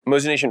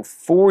Hormozis Nation,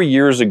 4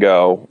 years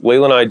ago,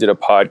 Layla and I did a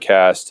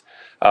podcast,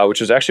 which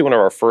was actually one of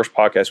our first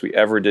podcasts we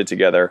ever did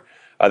together,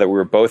 that we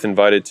were both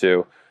invited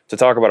to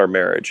talk about our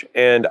marriage.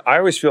 And I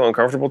always feel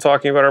uncomfortable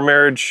talking about our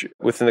marriage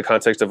within the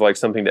context of like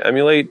something to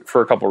emulate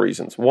for a couple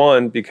reasons.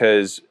 One,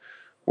 because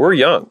we're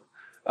young,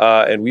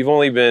 and we've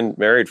only been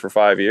married for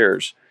 5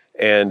 years.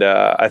 And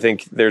I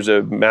think there's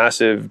a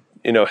massive,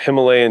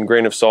 Himalayan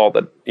grain of salt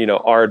that,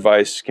 our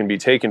advice can be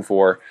taken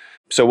for.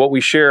 So what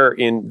we share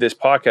in this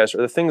podcast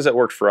are the things that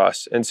worked for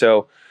us. And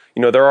so,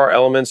 there are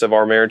elements of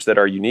our marriage that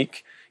are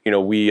unique.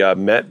 We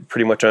met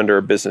pretty much under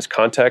a business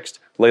context.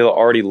 Layla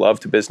already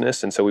loved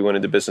business, and so we went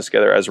into business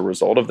together as a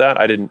result of that.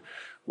 I didn't,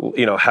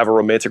 have a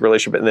romantic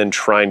relationship and then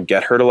try and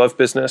get her to love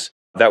business.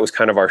 That was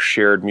kind of our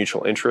shared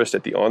mutual interest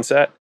at the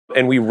onset.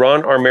 And we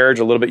run our marriage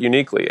a little bit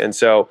uniquely. And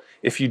so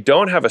if you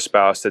don't have a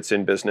spouse that's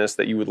in business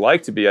that you would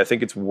like to be, I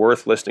think it's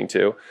worth listening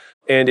to.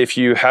 And if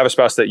you have a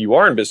spouse that you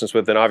are in business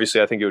with, then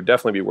obviously I think it would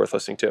definitely be worth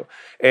listening to.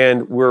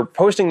 And we're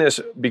posting this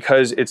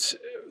because it's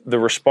the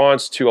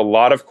response to a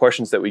lot of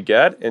questions that we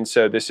get. And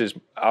so this is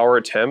our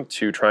attempt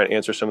to try and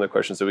answer some of the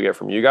questions that we get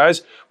from you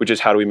guys, which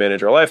is how do we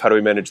manage our life? How do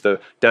we manage the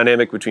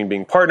dynamic between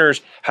being partners?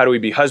 How do we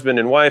be husband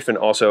and wife? And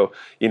also,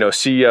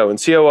 CEO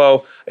and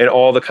COO and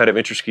all the kind of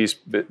intricacies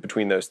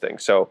between those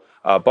things. So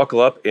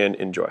buckle up and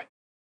enjoy.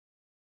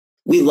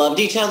 We loved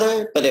each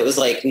other, but it was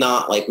like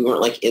not like we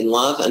weren't like in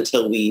love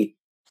until we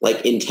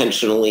like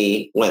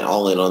intentionally went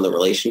all in on the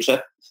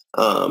relationship.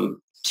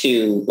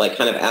 To like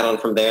kind of add on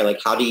from there, like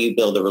how do you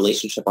build a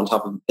relationship on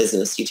top of a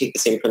business? You take the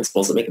same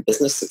principles that make a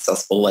business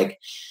successful, like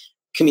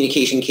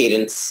communication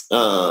cadence,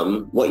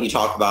 what you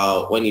talk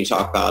about, when you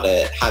talk about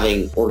it,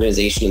 having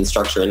organization and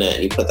structure in it,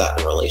 and you put that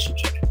in a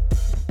relationship.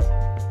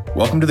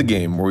 Welcome to The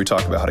Game, where we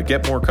talk about how to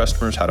get more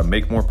customers, how to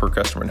make more per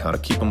customer, and how to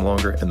keep them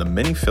longer, and the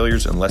many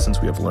failures and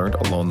lessons we have learned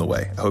along the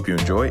way. I hope you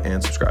enjoy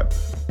and subscribe.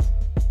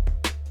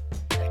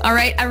 All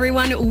right,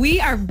 everyone,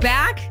 we are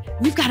back.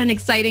 We've got an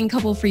exciting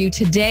couple for you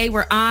today.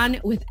 We're on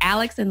with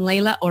Alex and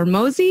Layla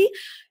Hormozis.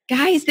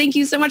 Guys, thank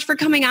you so much for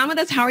coming on with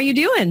us. How are you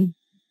doing?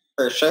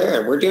 For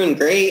sure. We're doing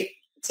great.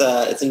 It's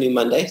a new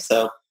Monday,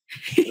 so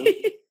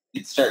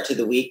good start to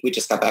the week. We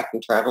just got back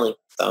from traveling,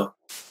 so.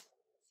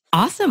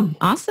 Awesome.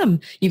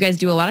 You guys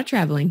do a lot of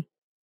traveling.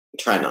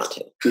 Try not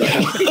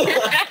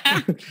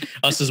to.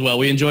 Us as well.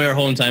 We enjoy our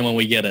home time when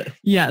we get it.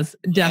 Yes,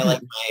 definitely.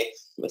 I like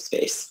my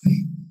space.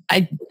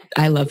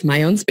 I love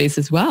my own space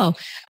as well.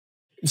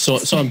 So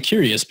I'm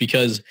curious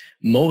because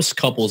most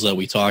couples that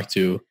we talk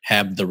to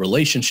have the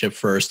relationship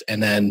first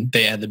and then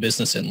they add the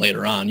business in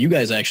later on. You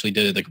guys actually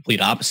did the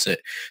complete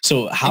opposite.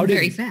 So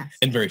very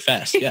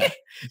fast. Yeah.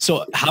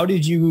 So how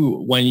did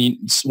you, when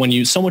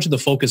you, so much of the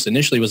focus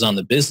initially was on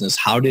the business,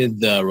 how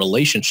did the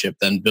relationship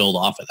then build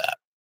off of that?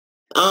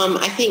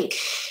 I think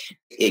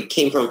it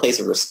came from a place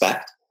of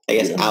respect. I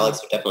guess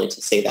Alex would definitely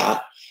say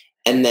that.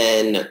 And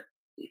then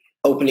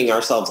opening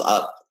ourselves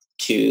up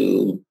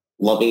to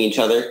loving each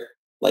other.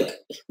 Like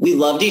we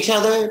loved each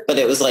other, but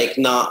it was like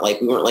not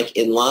like we weren't like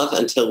in love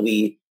until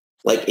we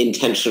like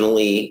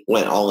intentionally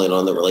went all in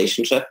on the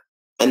relationship.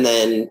 And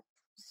then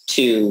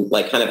to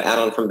like kind of add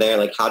on from there,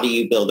 like how do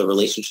you build a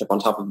relationship on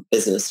top of a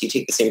business? You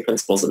take the same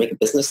principles that make a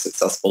business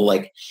successful,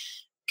 like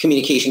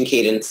communication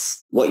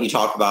cadence, what you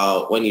talk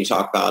about, when you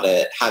talk about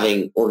it,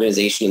 having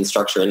organization and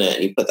structure in it,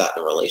 and you put that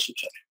in a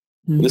relationship.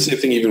 And the same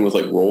thing even with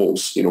like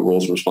roles,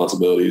 roles and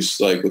responsibilities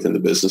like within the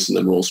business and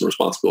then roles and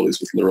responsibilities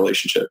within the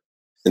relationship.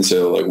 And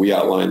so like we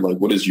outlined like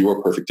what does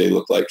your perfect day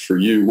look like for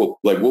you? What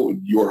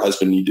would your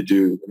husband need to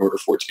do in order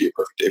for it to be a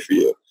perfect day for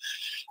you?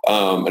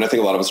 And I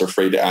think a lot of us are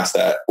afraid to ask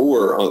that,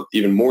 or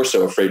even more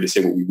so afraid to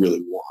say what we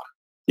really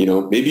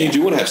want. Maybe you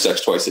do want to have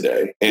sex twice a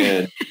day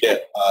and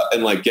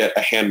get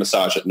a hand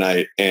massage at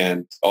night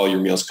and all your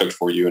meals cooked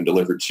for you and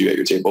delivered to you at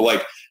your table.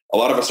 Like a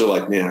lot of us are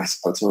like, man, I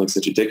sound like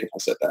such a dick if I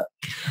said that.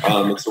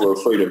 And so we're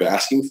afraid of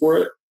asking for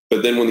it.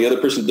 But then when the other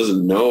person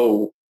doesn't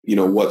know,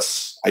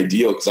 what's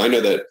ideal, because I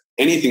know that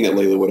anything that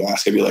Layla would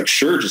ask, I'd be like,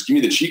 sure, just give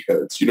me the cheat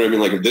codes. You know what I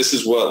mean? Like, if this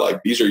is what,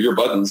 like, these are your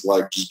buttons,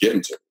 like, just give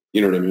them to me.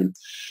 You know what I mean?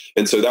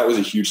 And so that was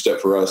a huge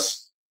step for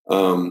us.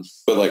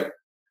 But like,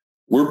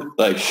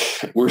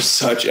 we're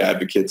such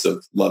advocates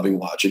of loving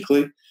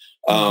logically,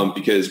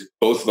 because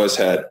both of us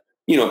had,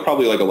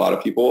 probably like a lot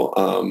of people,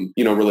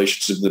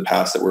 relationships in the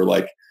past that were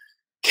like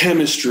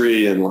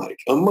chemistry and like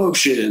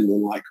emotion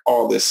and like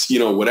all this,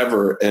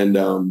 whatever.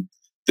 And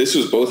this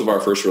was both of our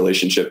first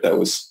relationship that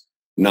was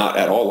not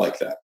at all like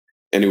that.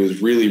 And it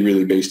was really,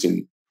 really based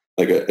in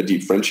like a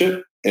deep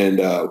friendship. And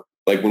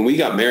like when we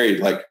got married,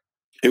 like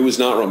it was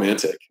not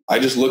romantic. I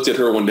just looked at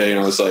her one day and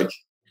I was like,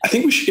 I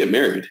think we should get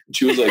married. And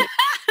she was like,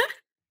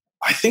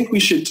 I think we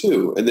should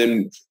too. And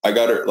then I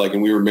got her like,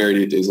 and we were married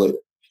 8 days later.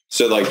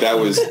 So like that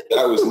was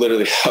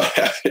literally how it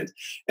happened.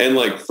 And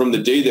like from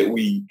the day that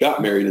we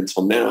got married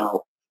until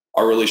now,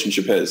 our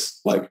relationship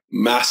has like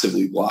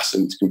massively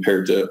blossomed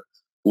compared to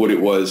what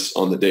it was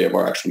on the day of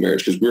our actual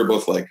marriage. Because we were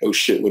both like, oh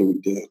shit, what do we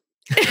do?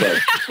 But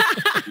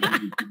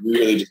we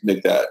really just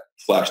make that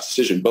flash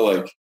decision. But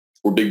like,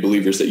 we're big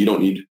believers that you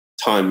don't need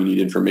time, you need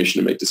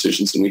information to make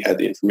decisions. And we had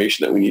the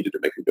information that we needed to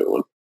make a good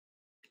one.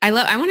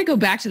 I want to go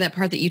back to that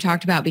part that you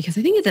talked about, because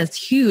I think that's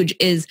huge,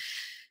 is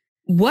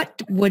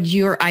what would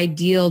your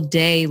ideal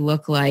day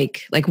look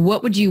like? Like,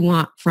 what would you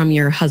want from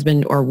your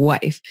husband or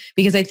wife?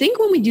 Because I think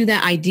when we do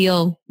that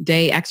ideal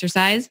day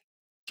exercise,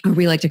 or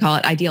we like to call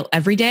it ideal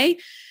every day,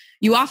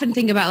 you often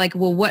think about like,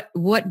 well,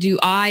 what do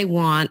I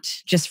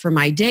want just for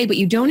my day? But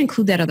you don't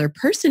include that other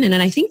person in it.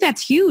 And I think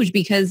that's huge,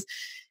 because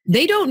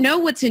they don't know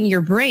what's in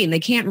your brain. They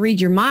can't read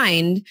your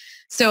mind.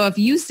 So if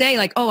you say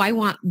like, oh, I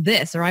want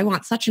this, or I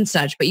want such and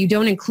such, but you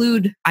don't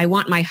include, I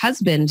want my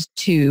husband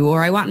to,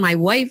 or I want my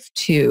wife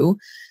to,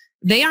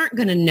 they aren't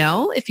going to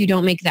know if you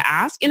don't make the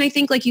ask. And I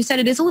think, like you said,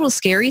 it is a little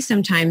scary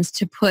sometimes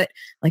to put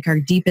like our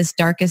deepest,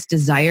 darkest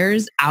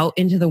desires out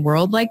into the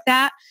world like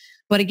that.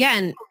 But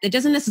again, it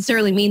doesn't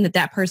necessarily mean that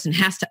that person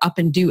has to up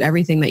and do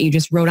everything that you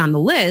just wrote on the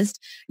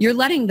list. You're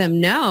letting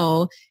them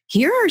know,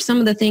 here are some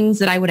of the things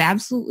that I would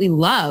absolutely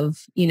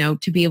love,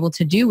 to be able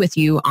to do with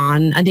you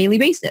on a daily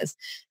basis.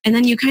 And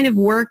then you kind of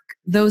work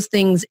those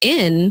things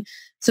in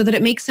so that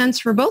it makes sense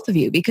for both of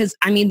you. Because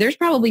there's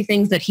probably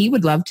things that he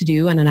would love to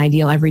do in an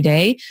ideal every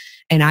day.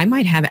 And I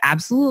might have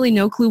absolutely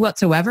no clue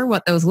whatsoever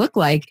what those look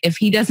like if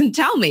he doesn't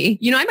tell me.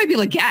 I might be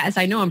able to guess.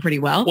 I know him pretty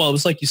well. Well, it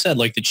was like you said,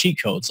 like the cheat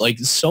codes, like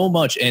so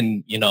much.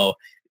 And,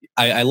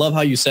 I love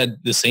how you said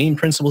the same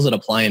principles that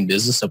apply in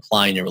business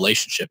apply in your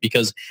relationship,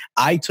 because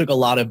I took a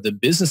lot of the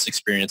business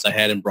experience I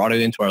had and brought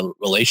it into our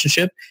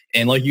relationship.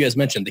 And like you guys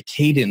mentioned, the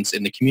cadence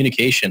and the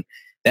communication,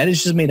 that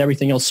has just made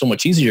everything else so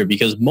much easier,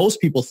 because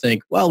most people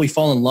think, well, we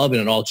fall in love and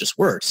it all just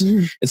works.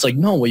 Mm. It's like,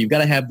 no, well, you've got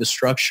to have the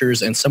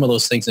structures and some of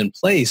those things in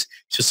place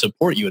to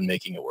support you in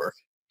making it work.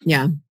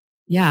 Yeah.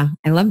 Yeah.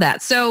 I love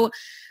that. So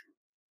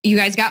you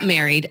guys got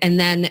married, and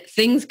then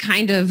things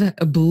kind of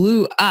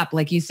blew up.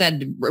 Like you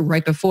said,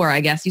 right before,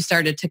 I guess you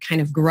started to kind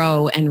of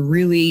grow, and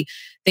really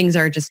things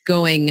are just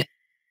going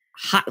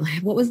hot.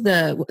 What was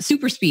the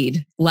super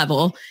speed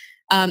level?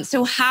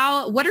 So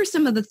what are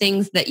some of the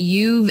things that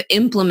you've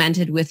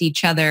implemented with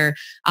each other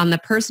on the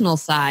personal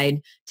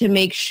side to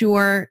make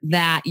sure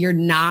that you're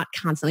not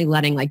constantly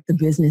letting like the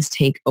business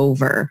take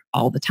over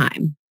all the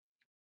time?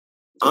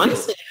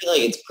 Honestly, I feel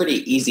like it's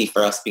pretty easy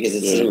for us because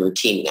it's in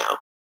routine now.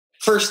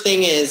 First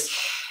thing is,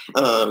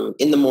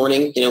 in the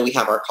morning, we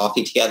have our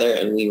coffee together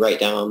and we write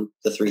down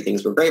the 3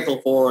 things we're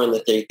grateful for and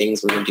the 3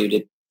 things we're going to do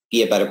to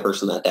be a better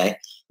person that day.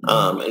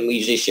 And we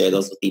usually share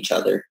those with each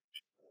other.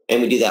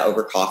 And we do that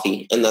over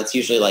coffee. And that's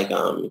usually like,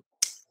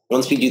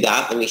 once we do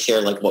that, then we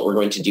share like what we're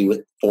going to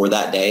do for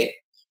that day.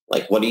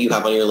 Like, what do you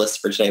have on your list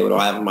for today? What do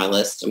I have on my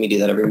list? And we do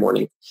that every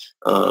morning.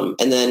 And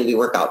then we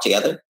work out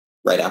together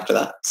right after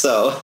that.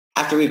 So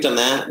after we've done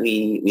that,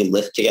 we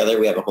lift together.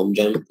 We have a home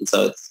gym. And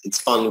so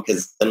it's fun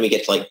because then we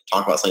get to like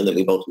talk about something that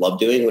we both love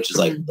doing, which is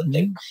like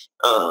lifting.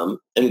 And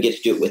we get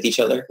to do it with each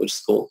other, which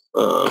is cool.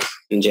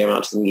 And jam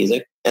out to some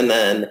music. And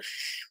then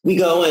we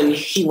go and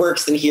he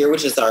works in here,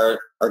 which is our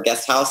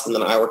guest house. And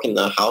then I work in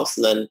the house.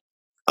 And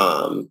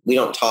then we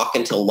don't talk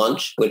until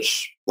lunch,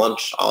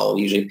 lunch I'll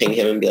usually ping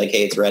him and be like,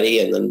 hey, it's ready.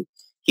 And then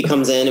he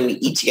comes in and we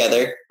eat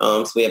together.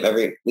 So we have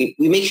we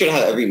make sure to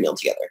have every meal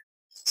together.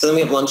 So then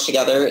we have lunch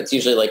together. It's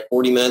usually like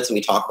 40 minutes and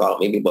we talk about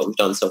maybe what we've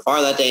done so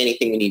far that day,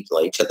 anything we need to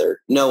let each other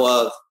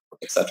know of,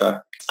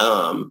 etc.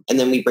 And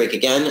then we break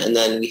again and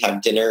then we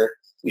have dinner.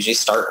 We usually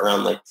start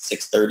around like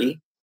 6:30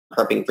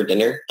 prepping for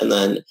dinner. And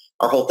then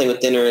our whole thing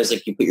with dinner is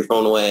like you put your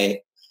phone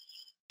away.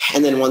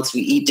 And then once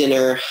we eat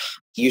dinner,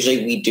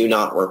 usually we do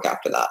not work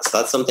after that. So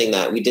that's something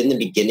that we did in the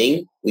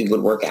beginning. We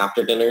would work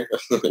after dinner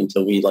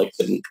until we like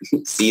couldn't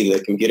see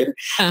the computer.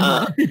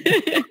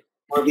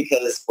 Or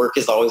because work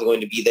is always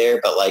going to be there,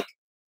 but like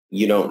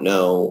you don't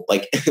know,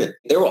 like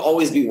there will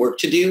always be work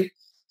to do,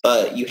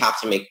 but you have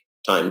to make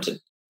time to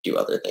do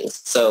other things.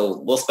 So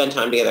we'll spend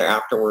time together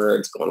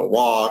afterwards, go on a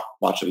walk,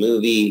 watch a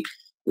movie,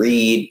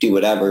 read, do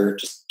whatever,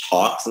 just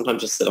talk,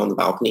 sometimes just sit on the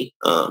balcony.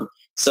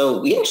 So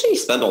we actually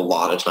spend a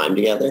lot of time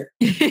together.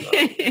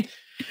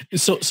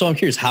 So I'm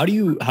curious, how do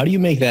you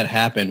make that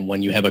happen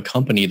when you have a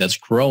company that's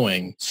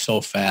growing so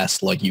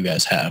fast like you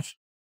guys have?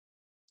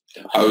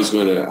 I was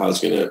going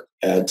to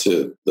add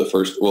to the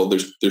first. Well,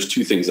 there's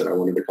 2 things that I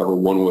wanted to cover.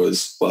 One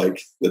was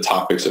like the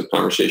topics of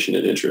conversation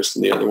and interest,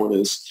 and the other one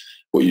is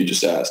what you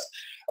just asked.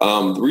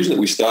 The reason that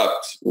we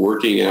stopped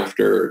working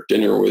after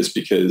dinner was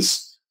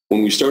because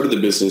when we started the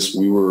business,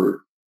 we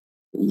were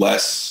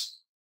less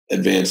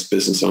advanced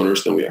business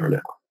owners than we are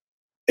now,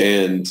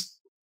 and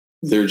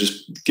there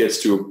just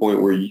gets to a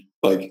point where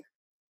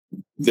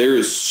there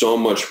is so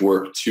much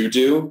work to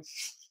do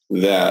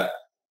that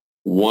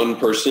one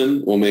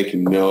person will make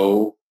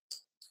no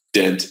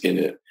dent in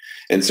it.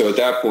 And so at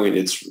that point,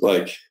 it's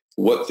like,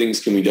 what things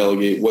can we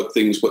delegate? What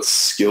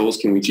skills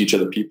can we teach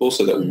other people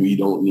so that we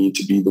don't need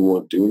to be the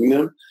one doing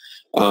them?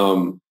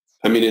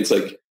 It's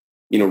like,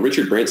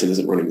 Richard Branson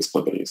isn't running his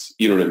companies.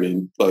 You know what I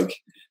mean? Like,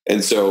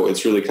 and so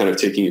it's really kind of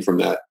taking it from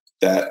that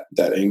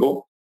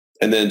angle.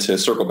 And then to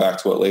circle back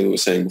to what Layla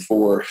was saying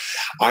before,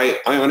 I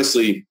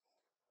honestly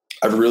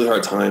have a really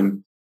hard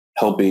time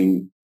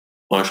helping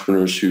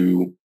entrepreneurs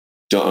who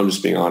don't, I'm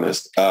just being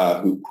honest,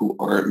 who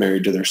aren't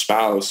married to their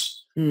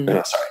spouse.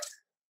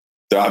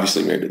 they're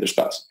obviously married to their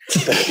spouse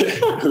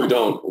who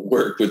don't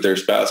work with their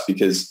spouse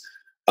because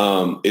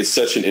it's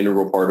such an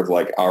integral part of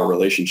like our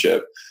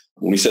relationship.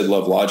 When we said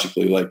love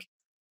logically, like,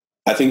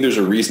 I think there's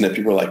a reason that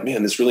people are like,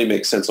 man, this really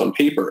makes sense on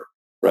paper,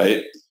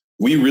 right?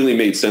 We really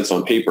made sense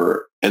on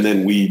paper. And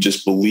then we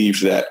just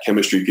believed that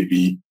chemistry could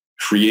be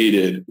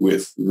created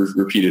with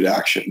repeated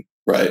action,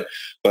 right?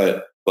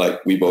 But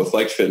like, we both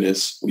liked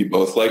fitness. We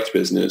both liked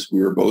business.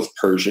 We were both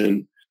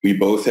Persian. We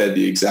both had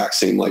the exact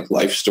same like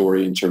life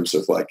story in terms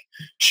of like,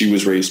 she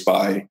was raised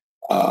by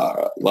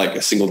like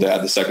a single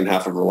dad. The second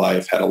half of her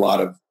life had a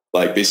lot of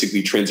like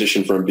basically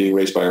transition from being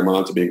raised by her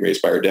mom to being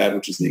raised by her dad,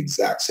 which is the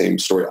exact same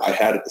story I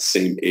had at the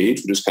same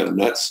age, which is kind of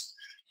nuts.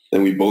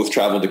 And we both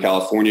traveled to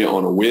California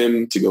on a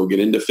whim to go get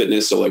into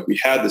fitness. So like we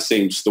had the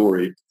same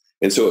story.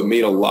 And so it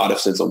made a lot of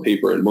sense on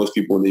paper. And most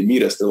people, when they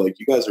meet us, they're like,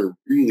 you guys are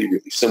really,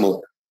 really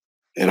similar.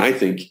 And I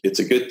think it's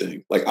a good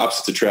thing. Like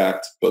opposites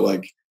attract, but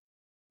like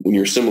when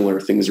you're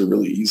similar, things are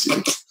really easy.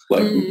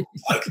 Like, we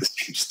like the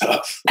same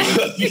stuff.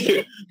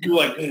 You're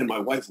like, man, my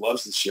wife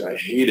loves this shit. I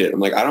hate it.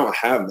 I'm like, I don't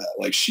have that.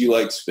 Like, she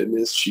likes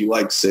fitness. She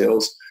likes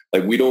sales.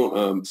 Like, we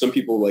don't, some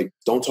people like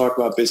don't talk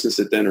about business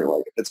at dinner.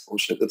 Like, that's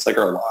bullshit. That's like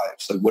our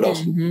lives. Like, what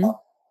else?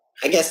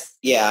 I guess,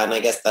 yeah. And I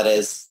guess that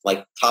is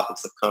like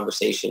topics of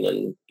conversation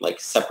and like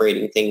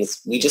separating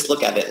things. We just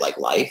look at it like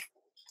life.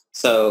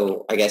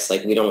 So I guess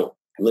like we don't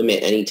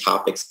limit any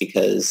topics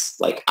because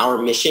like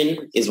our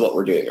mission is what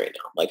we're doing right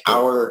now. Like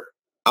our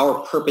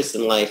purpose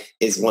in life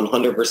is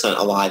 100%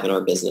 alive in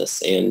our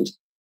business, and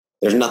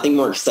there's nothing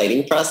more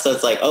exciting for us. So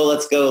it's like, oh,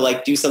 let's go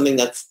like do something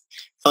that's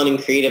fun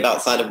and creative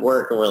outside of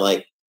work. And we're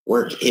like,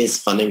 work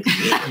is fun and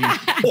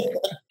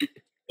creative.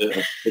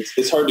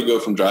 It's hard to go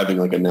from driving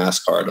like a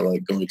NASCAR to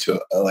like going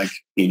to a like,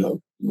 you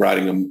know,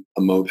 riding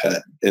a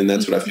moped. And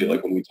that's what I feel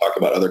like when we talk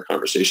about other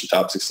conversation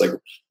topics. It's like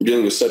we're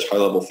dealing with such high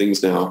level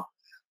things now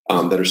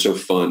that are so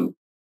fun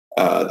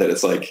that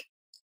it's like,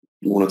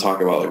 you want to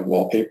talk about like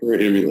wallpaper? I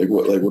mean,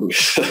 what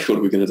are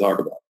we going to talk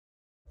about?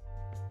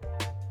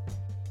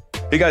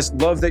 Hey guys,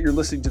 love that you're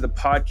listening to the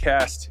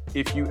podcast.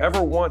 If you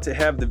ever want to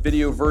have the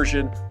video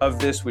version of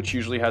this, which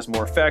usually has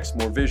more effects,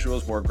 more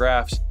visuals, more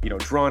graphs, you know,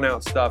 drawn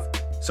out stuff,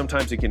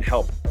 sometimes it can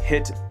help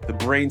hit the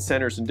brain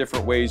centers in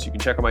different ways. You can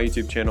check out my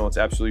YouTube channel. It's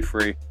absolutely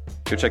free.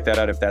 Go check that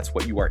out if that's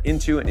what you are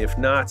into. And if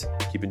not,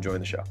 keep enjoying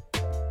the show.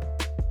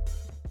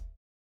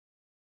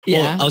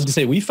 Yeah. Well, I was gonna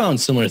say we found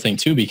a similar thing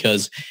too,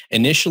 because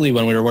initially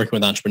when we were working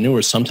with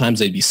entrepreneurs, sometimes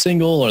they'd be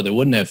single or they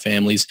wouldn't have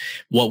families.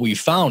 What we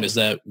found is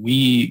that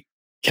we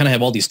kind of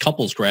have all these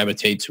couples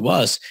gravitate to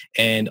us.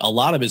 And a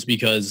lot of it's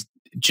because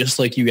just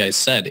like you guys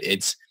said,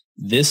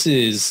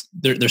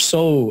 they're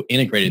so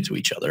integrated to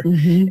each other.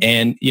 Mm-hmm.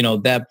 And you know,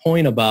 that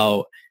point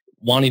about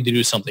wanting to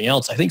do something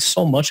else, I think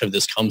so much of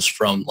this comes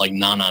from like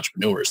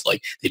non-entrepreneurs.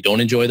 Like they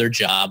don't enjoy their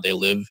job. They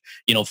live,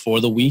 you know,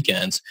 for the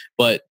weekends,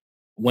 but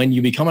when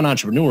you become an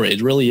entrepreneur,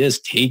 it really is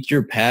take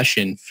your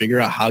passion, figure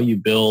out how you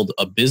build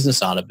a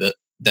business out of it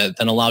that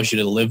then allows you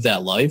to live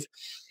that life.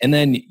 And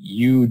then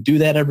you do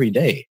that every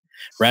day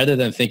rather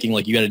than thinking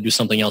like you got to do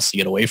something else to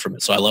get away from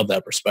it. So I love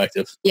that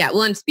perspective. Yeah.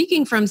 Well, and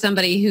speaking from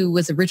somebody who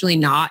was originally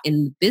not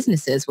in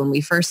businesses when we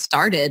first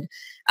started,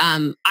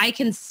 I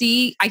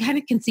kind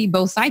of can see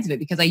both sides of it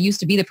because I used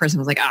to be the person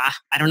who was like,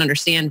 I don't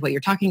understand what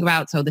you're talking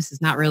about. So this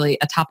is not really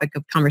a topic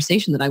of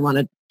conversation that I want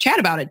to chat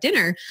about at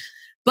dinner.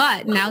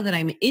 But now that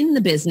I'm in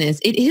the business,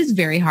 it is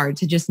very hard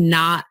to just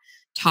not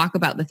talk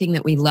about the thing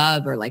that we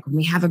love, or like when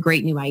we have a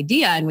great new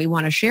idea and we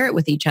want to share it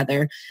with each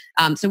other.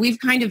 So we've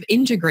kind of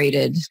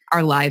integrated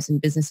our lives and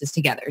businesses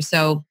together.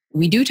 So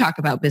we do talk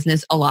about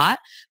business a lot,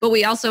 but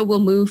we also will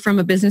move from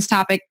a business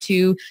topic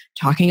to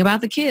talking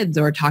about the kids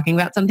or talking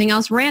about something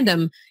else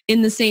random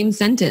in the same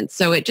sentence.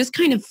 So it just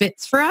kind of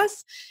fits for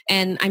us.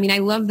 And I mean, I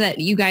love that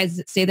you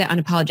guys say that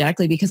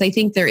unapologetically, because I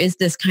think there is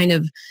this kind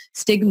of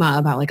stigma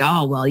about like,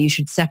 oh, well, you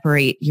should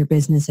separate your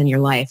business and your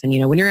life. And, you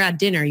know, when you're at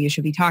dinner, you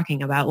should be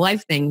talking about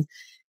life things.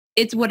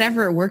 It's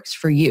whatever works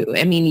for you.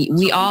 I mean,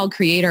 we all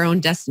create our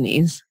own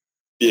destinies.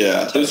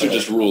 Yeah, those are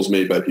just rules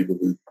made by people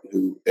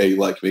who A,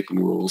 like making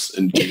rules,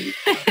 and B,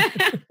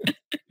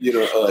 you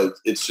know,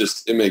 it's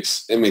just it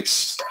makes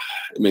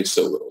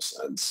so little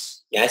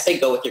sense. Yeah, I say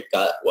go with your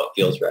gut, what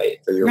feels right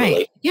for your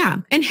relationship. Yeah,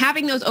 and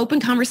having those open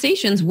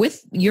conversations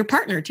with your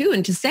partner too,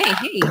 and to say,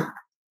 hey,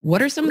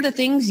 what are some of the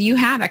things you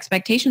have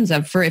expectations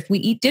of for if we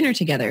eat dinner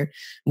together?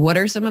 What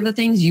are some of the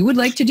things you would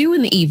like to do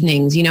in the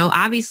evenings? You know,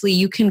 obviously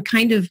you can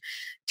kind of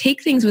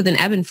take things with an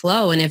ebb and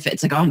flow. And if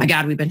it's like, oh my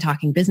God, we've been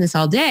talking business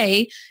all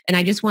day and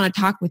I just want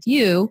to talk with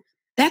you,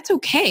 that's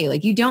okay.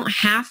 Like you don't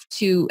have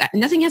to,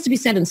 nothing has to be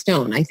set in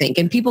stone, I think.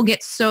 And people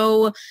get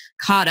so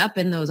caught up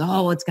in those,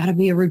 oh, it's got to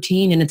be a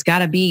routine and it's got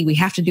to be, we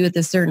have to do it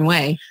this certain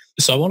way.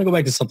 So I want to go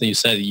back to something you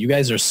said. You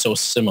guys are so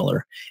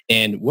similar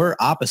and we're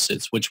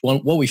opposites,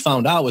 what we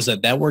found out was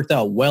that worked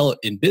out well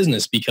in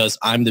business because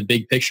I'm the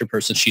big picture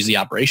person. She's the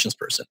operations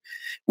person.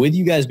 With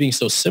you guys being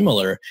so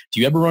similar, do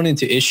you ever run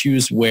into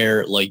issues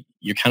where like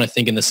you're kind of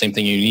thinking the same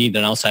thing, you need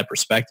an outside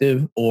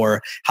perspective?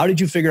 Or how did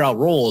you figure out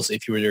roles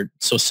if you were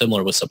so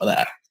similar with some of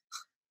that?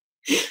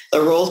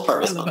 The roles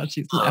part was I love fun. how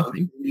she's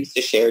laughing. We used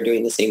to share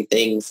doing the same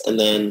things, and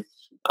then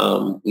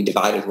we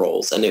divided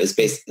roles, and it was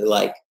basically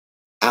like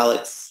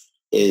Alex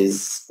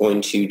is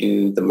going to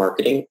do the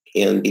marketing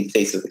and be the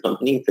face of the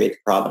company and create the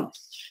product.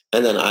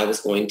 And then I was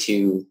going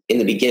to, in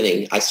the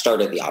beginning, I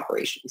started the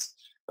operations.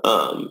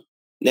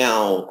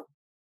 Now,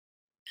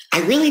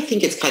 I really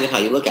think it's kind of how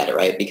you look at it,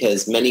 right?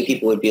 Because many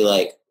people would be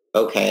like,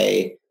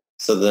 okay,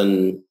 so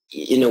then,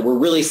 we're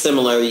really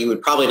similar. You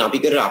would probably not be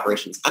good at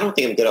operations. I don't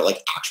think I'm good at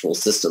like actual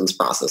systems,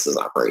 processes,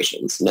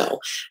 operations. No,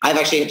 I've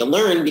actually had to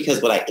learn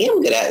because what I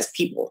am good at is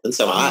people. And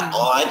so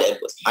all I did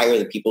was hire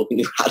the people who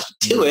knew how to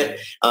do it.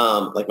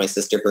 Like my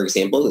sister, for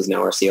example, who's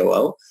now our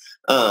COO.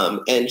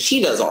 And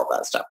she does all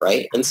that stuff,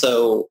 right? And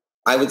so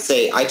I would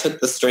say I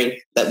took the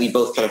strength that we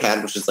both kind of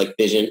had, which is like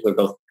vision. We're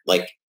both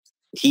like,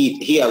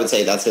 I would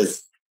say that's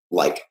his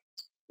like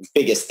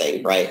biggest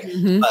thing, right?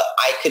 Mm-hmm. But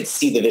I could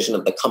see the vision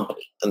of the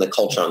company and the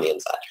culture on the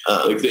inside.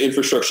 Like the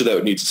infrastructure that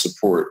would need to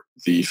support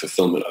the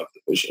fulfillment of the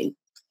vision.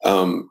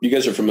 You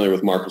guys are familiar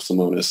with Marcus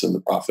Lemonis and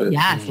The Prophet.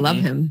 Yes, love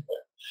him.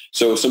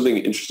 So something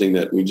interesting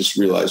that we just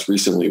realized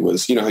recently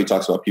was, how he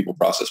talks about people,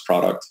 process,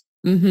 product.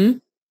 Mm-hmm.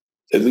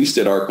 At least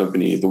at our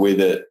company, the way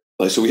that,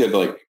 like, so we have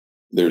like,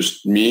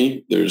 there's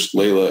me, there's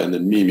Layla, and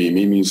then Mimi.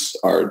 Mimi's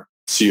our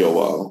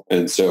COO.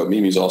 And so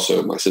Mimi's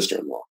also my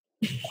sister-in-law,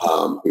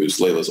 who's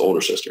Layla's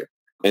older sister.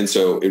 And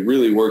so it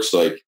really works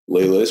like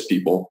Layla is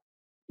people,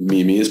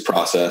 Mimi is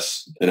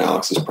process, and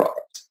Alex is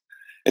product.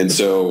 And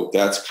so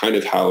that's kind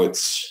of how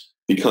it's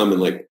become.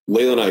 And like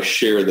Layla and I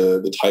share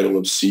the title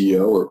of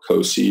CEO or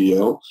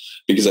co-CEO,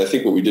 because I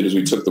think what we did is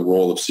we took the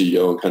role of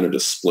CEO and kind of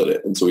just split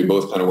it. And so we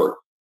both kind of work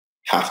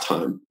half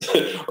time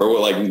or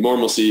what like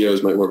normal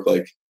CEOs might work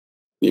like,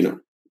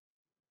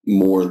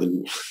 more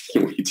than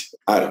we do.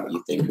 I don't know.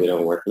 You think we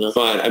don't work enough?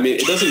 Fine. I mean,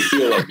 it doesn't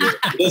feel like it.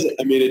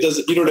 It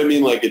doesn't, you know what I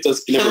mean? Like it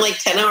does. Kind of like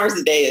 10 hours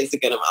a day is a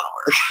good amount of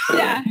work.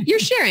 Yeah. You're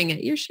sharing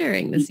it. You're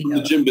sharing the CEO.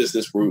 The gym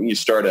business where you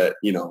start at,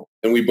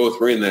 and we both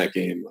were in that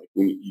game. Like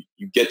when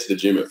you get to the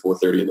gym at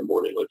 4:30 in the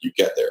morning, like you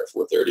get there at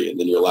 4:30 and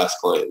then your last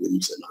client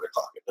leaves at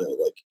 9:00 at night.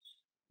 Like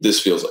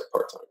this feels like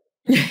part-time.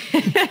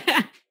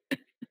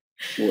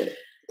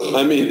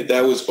 I mean,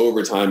 that was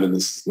overtime and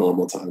this is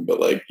normal time, but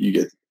like you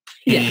get.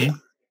 Yeah.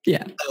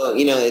 Yeah. So,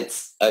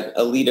 it's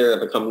a leader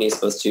of a company is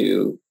supposed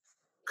to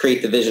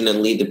create the vision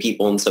and lead the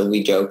people. And so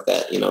we joke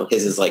that,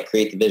 his is like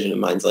create the vision and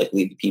mine's like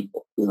lead the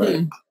people. Right.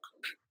 Mm-hmm.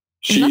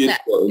 She is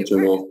to our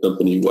internal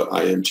company what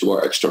I am to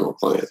our external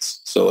clients.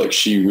 So like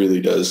she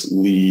really does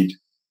lead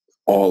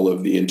all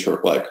of the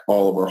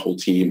all of our whole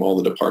team, all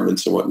the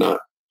departments and whatnot.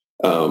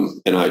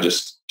 And I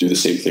just do the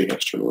same thing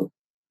externally.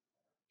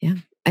 Yeah.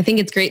 I think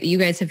it's great that you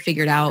guys have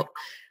figured out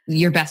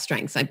your best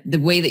strengths, like the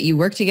way that you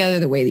work together,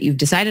 the way that you've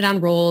decided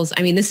on roles.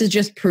 I mean, this is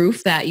just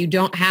proof that you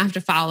don't have to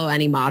follow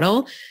any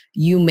model.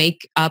 You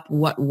make up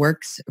what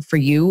works for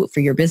you, for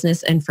your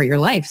business and for your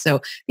life.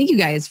 So thank you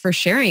guys for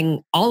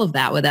sharing all of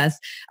that with us.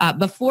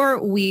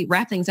 Before we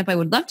wrap things up, I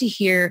would love to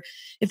hear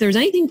if there's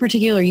anything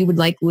particular you would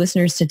like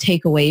listeners to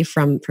take away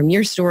from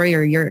your story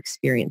or your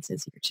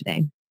experiences here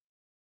today.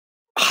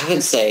 I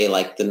would say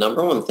like the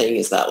number one thing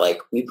is that like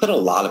we put a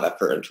lot of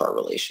effort into our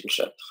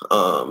relationship.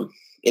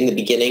 In the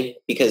beginning,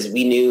 because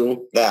we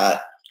knew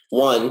that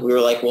one, we were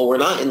like, well, we're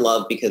not in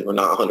love because we're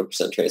not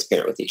 100%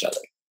 transparent with each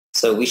other.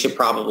 So we should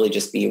probably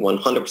just be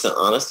 100%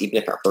 honest, even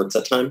if it hurts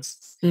at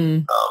times.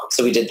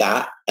 So we did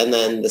that. And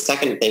then the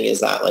second thing is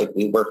that like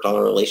we worked on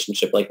a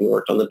relationship like we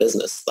worked on the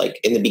business.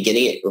 Like in the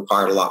beginning, it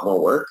required a lot more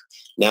work.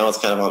 Now it's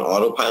kind of on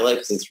autopilot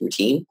because it's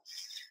routine.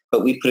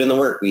 But we put in the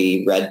work.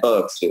 We read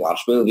books. We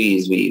watched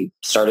movies. We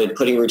started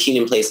putting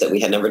routine in place that we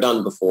had never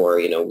done before.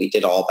 We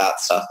did all that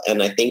stuff.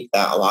 And I think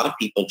that a lot of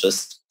people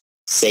just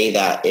say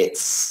that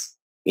it's,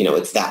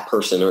 it's that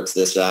person or it's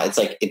this or that. It's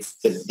like, it's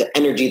the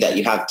energy that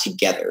you have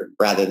together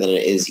rather than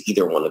it is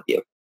either one of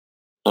you.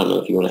 I don't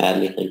know if you want to add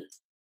anything.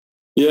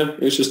 Yeah,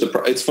 it's just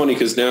it's funny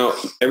because now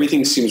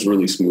everything seems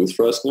really smooth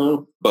for us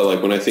now. But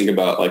like when I think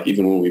about like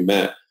even when we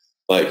met,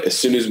 like as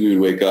soon as we would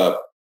wake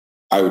up,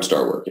 I would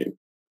start working.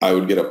 I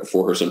would get up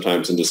before her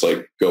sometimes and just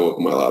like go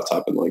open my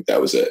laptop and like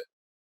that was it.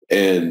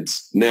 And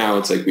now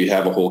it's like we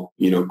have a whole,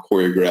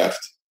 choreographed,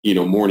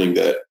 morning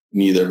that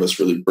neither of us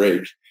really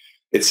break.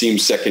 It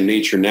seems second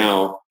nature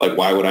now. Like,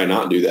 why would I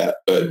not do that?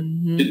 But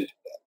didn't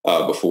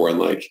before. And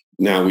like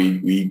now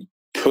we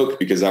cook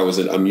because that was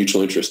a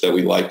mutual interest that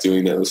we liked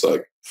doing. That was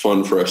like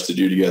fun for us to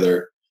do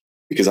together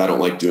because I don't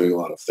like doing a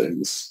lot of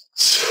things.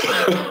 So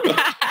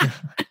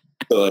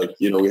like,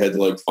 we had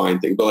to like find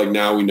things, but like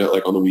now we know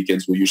like on the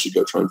weekends, we usually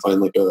go try and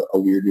find like a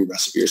weird new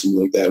recipe or something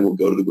like that. And we'll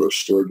go to the grocery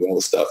store, do all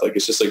the stuff. Like,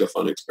 it's just like a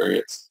fun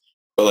experience,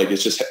 but like,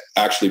 it's just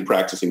actually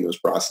practicing those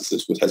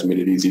processes, which has made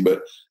it easy.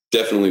 But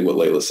definitely what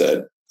Layla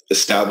said,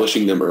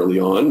 establishing them early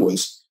on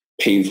was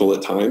painful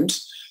at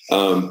times.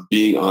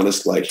 Being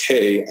honest, like,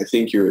 hey, I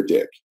think you're a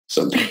dick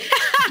sometimes.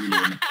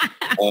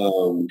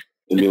 And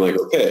being like,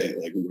 okay,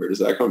 like, where does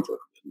that come from?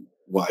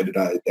 Why did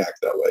I act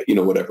that way?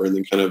 Whatever. And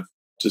then kind of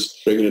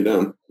just breaking it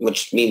down.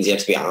 Which means you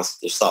have to be honest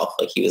with yourself.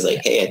 Like he was like,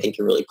 hey, I think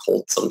you're really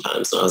cold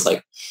sometimes. And I was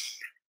like,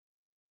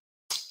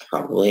 I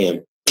probably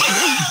am.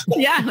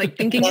 Yeah, like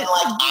thinking and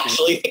like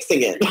actually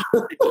fixing it.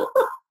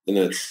 And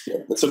that's,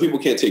 and some people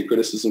can't take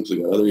criticism because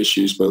they got other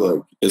issues, but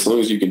like, as long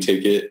as you can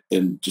take it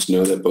and just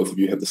know that both of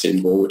you have the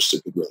same goal, which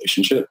is a good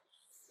relationship,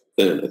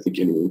 then I think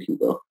anyone can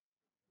go.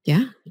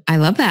 Yeah, I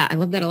love that. I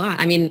love that a lot.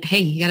 I mean, hey,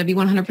 you got to be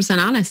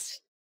 100% honest.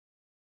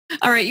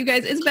 All right, you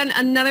guys, it's been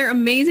another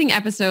amazing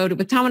episode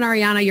with Tom and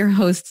Ariana, your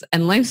hosts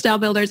and lifestyle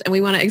builders. And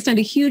we want to extend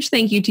a huge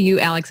thank you to you,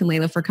 Alex and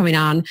Layla, for coming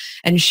on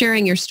and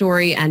sharing your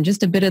story and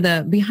just a bit of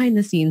the behind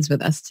the scenes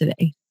with us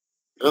today.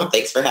 Oh,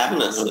 thanks for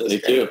having us.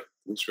 Thank you.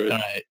 That's great. All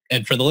right.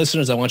 And for the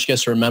listeners, I want you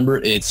guys to remember,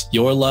 it's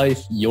your life,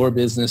 your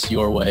business,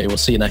 your way. We'll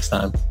see you next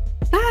time.